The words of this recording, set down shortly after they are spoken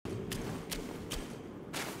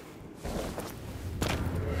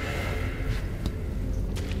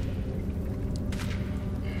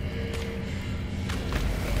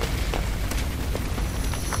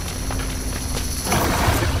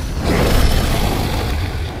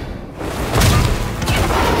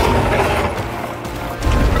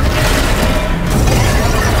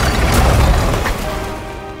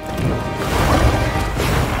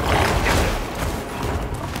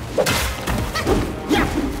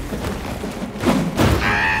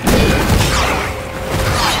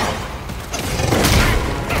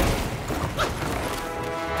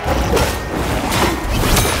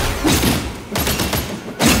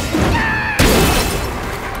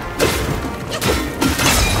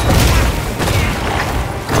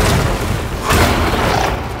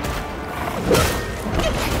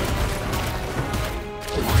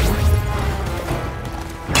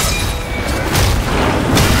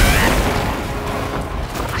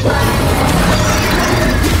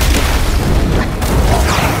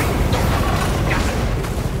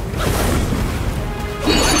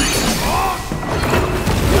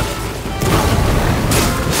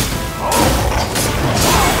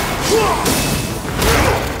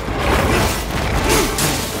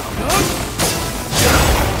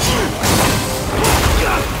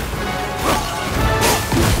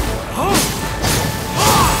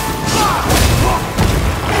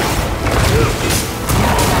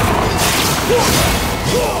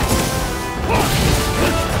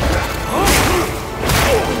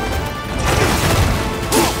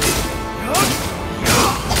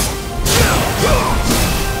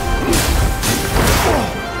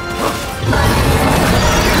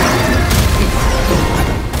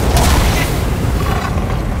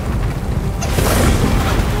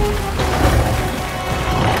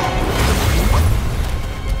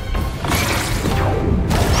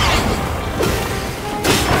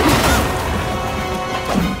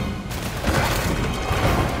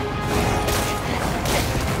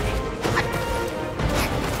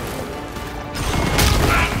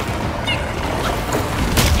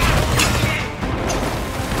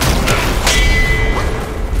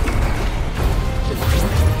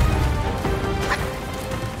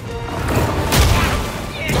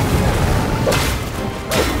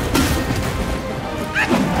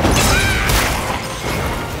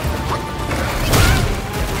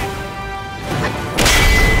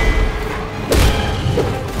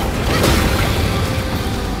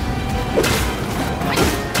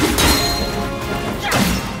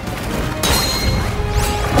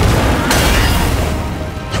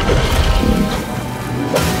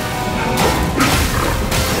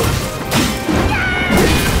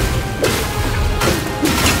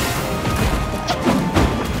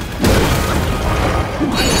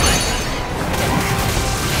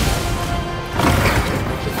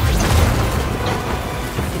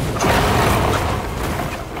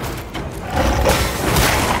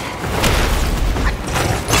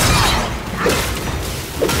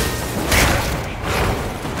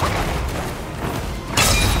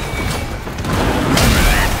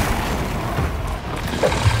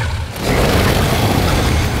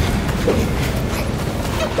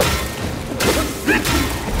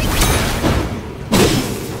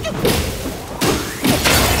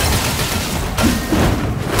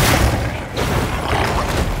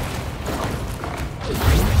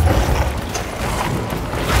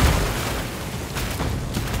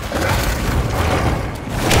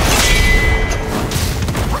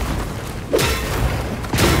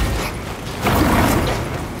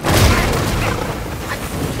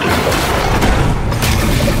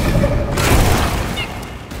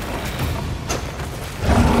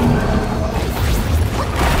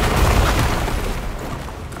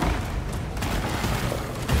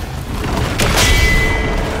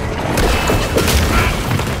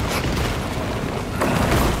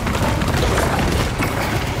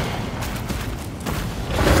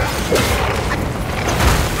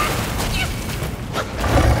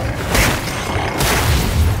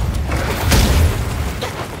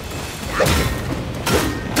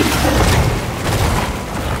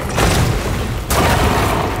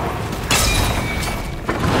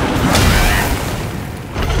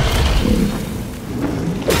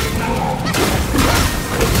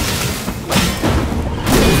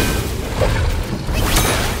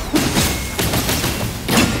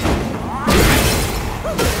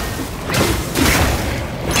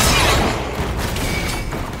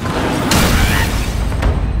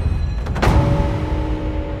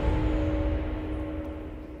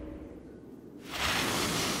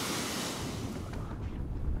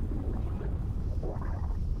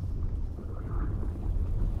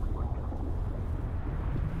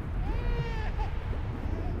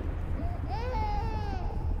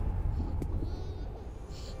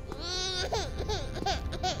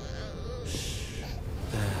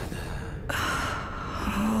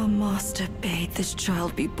Master bade this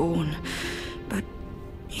child be born, but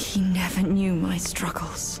he never knew my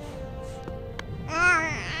struggles.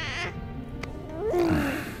 How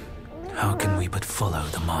can we but follow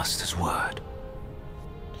the Master's word?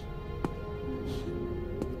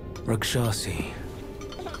 Rakshasi,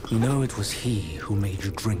 you know it was he who made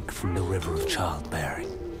you drink from the river of childbearing.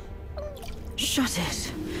 Shut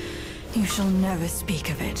it. You shall never speak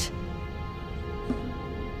of it.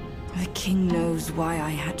 The king knows why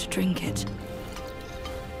I had to drink it.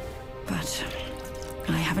 But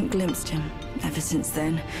I haven't glimpsed him ever since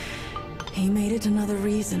then. He made it another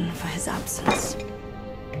reason for his absence.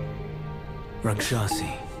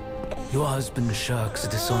 Rakshasi, your husband shirks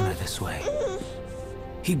dishonor this way.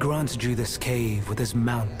 He granted you this cave with his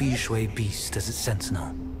Mount Bishui beast as its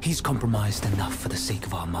sentinel. He's compromised enough for the sake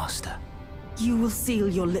of our master. You will seal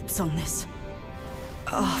your lips on this.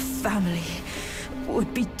 Our family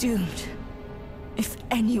would be doomed if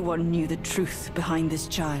anyone knew the truth behind this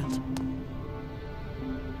child.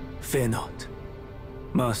 Fear not.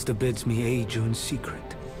 Master bids me aid you in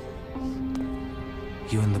secret.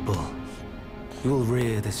 You and the bull, you will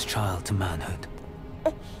rear this child to manhood.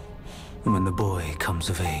 And when the boy comes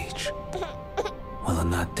of age, well,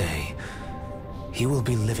 on that day, he will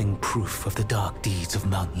be living proof of the dark deeds of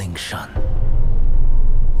Mount Lingshan.